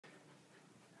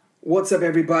What's up,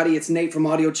 everybody? It's Nate from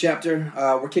Audio Chapter.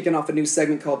 We're kicking off a new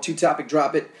segment called Two Topic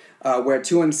Drop It, where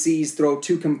two MCs throw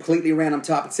two completely random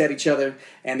topics at each other,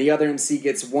 and the other MC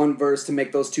gets one verse to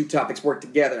make those two topics work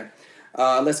together.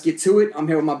 Let's get to it. I'm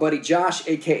here with my buddy Josh,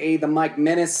 a.k.a. the Mike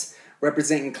Menace,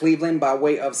 representing Cleveland by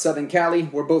way of Southern Cali.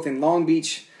 We're both in Long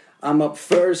Beach. I'm up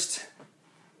first.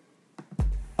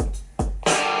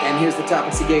 And here's the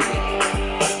topics he gave me.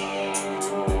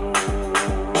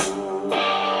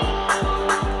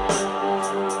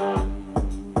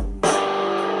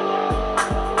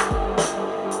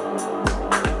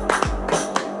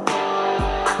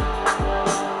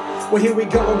 Well, here we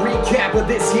go, a recap of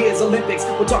this year's Olympics.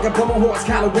 We're talking Pommel Horse,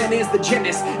 Kylo Ren is the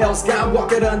gymnast. El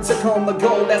Skywalker done took home the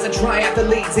gold as a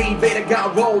triathlete. Z Vader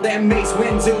got rolled, and Mace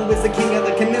Windu is the king of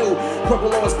the canoe. Purple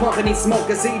Lord's pumping, he smoke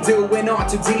as he do. And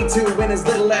R2-D2 in his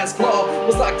little ass claw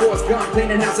was like Forrest Gump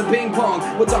cleaning house of ping pong.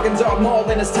 We're talking Darth Maul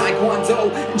in his taekwondo.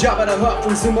 Jabba the Hutt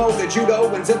from sumo to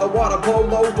judo into the water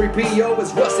polo. 3PO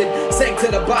is rusted, sank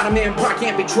to the bottom, Empire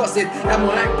can't be trusted.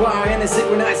 Admiral Akbar in his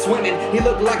synchronized swimming. He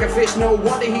looked like a fish, no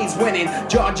wonder he's winning.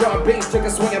 Jar Jar Binks took a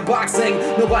swing at boxing.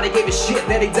 Nobody gave a shit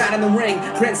that he died in the ring.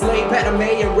 Prince Leia,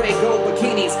 Padme, and Rey gold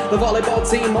bikinis. The volleyball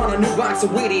team on a new box of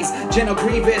Wheaties. General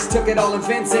Grievous took it all in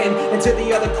fencing. And to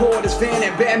the other court is Finn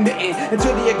and badminton. And to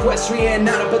the equestrian,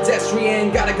 not a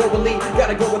pedestrian. Gotta go elite,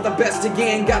 gotta go with the best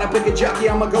again. Gotta pick a jockey,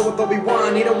 I'ma go with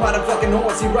Obi-Wan. He don't ride a fucking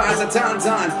horse, he rides a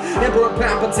tauntaun. Emperor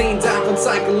Palpatine died from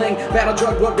cycling. Battle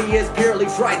drug rugby is purely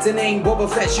frightening. Boba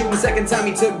Fett shooting second time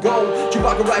he took gold.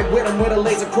 Chewbacca right with him with a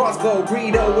laser crossbow.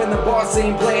 Greedo in the bar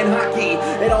scene playing hockey.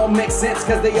 It all makes sense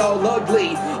cause they all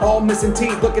ugly. All missing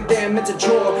teeth, look at them, it's a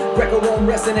chore. Greco-Roman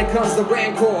wrestling, it comes the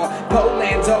Rancor.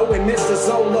 Polando and Mr.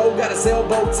 Solo. Got a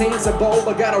sailboat team,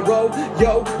 Saboba got a row.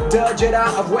 Yo, Dudge it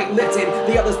out of weightlifting.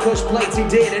 The others push plates, he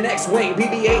did an X-Wing.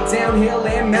 BB-8 downhill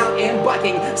and mountain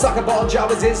biking. Soccer ball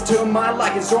Jawas is to my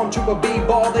liking. Stormtrooper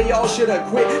B-ball, they all should've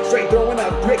quit. Straight throwing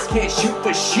up bricks, can't shoot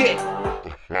for shit.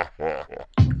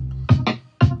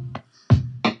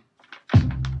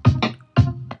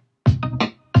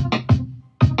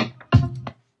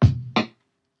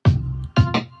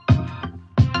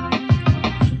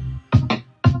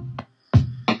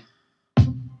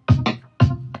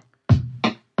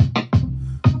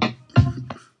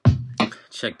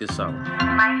 Check this out.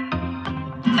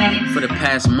 For the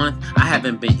past month, I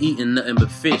haven't been eating nothing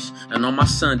but fish. And all my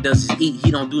son does is eat,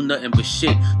 he don't do nothing but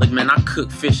shit. Look, man, I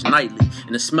cook fish nightly,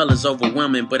 and the smell is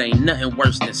overwhelming, but ain't nothing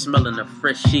worse than smelling a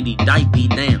fresh, shitty diaper.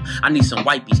 Damn, I need some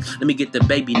wipies. Let me get the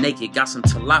baby naked. Got some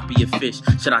tilapia fish.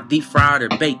 Should I deep fry it or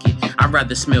bake it? I'd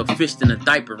rather smell fish than a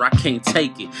diaper. I can't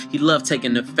take it. He love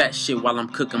taking the fat shit while I'm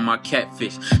cooking my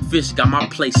catfish. Fish got my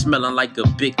place smelling like a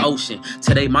big ocean.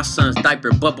 Today, my son's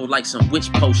diaper bubbled like some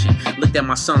witch potion. Looked at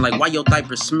my son like, why your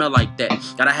diaper smell like that?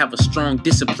 Gotta have a strong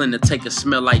discipline to take a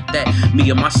smell like that. Me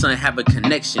and my son have a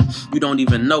connection you don't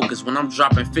even know, cause when I'm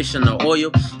dropping fish in the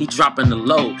oil, he dropping the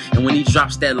load. And when he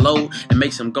drops that load, it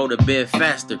makes him go to bed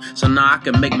faster. So now I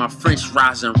can make my french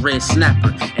fries and red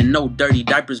snapper. And no dirty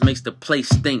diapers makes the place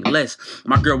stink less.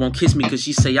 My girl won't kiss me cause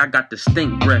she say I got the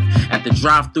stink breath. At the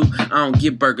drive-thru, I don't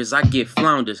get burgers, I get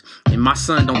flounders. And my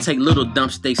son don't take little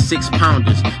dumps, they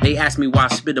 6-pounders. They ask me why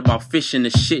I spit about fish and the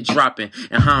shit dropping,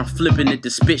 and how I'm flipping it to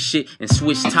spit shit and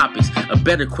switch topics. A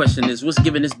better question is, what's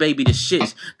giving this baby the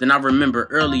shits? Then I remember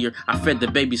earlier, I fed the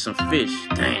baby some fish.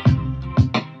 Damn.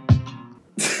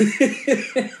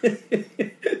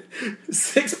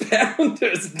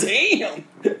 6-pounders, damn.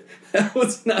 That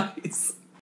was nice.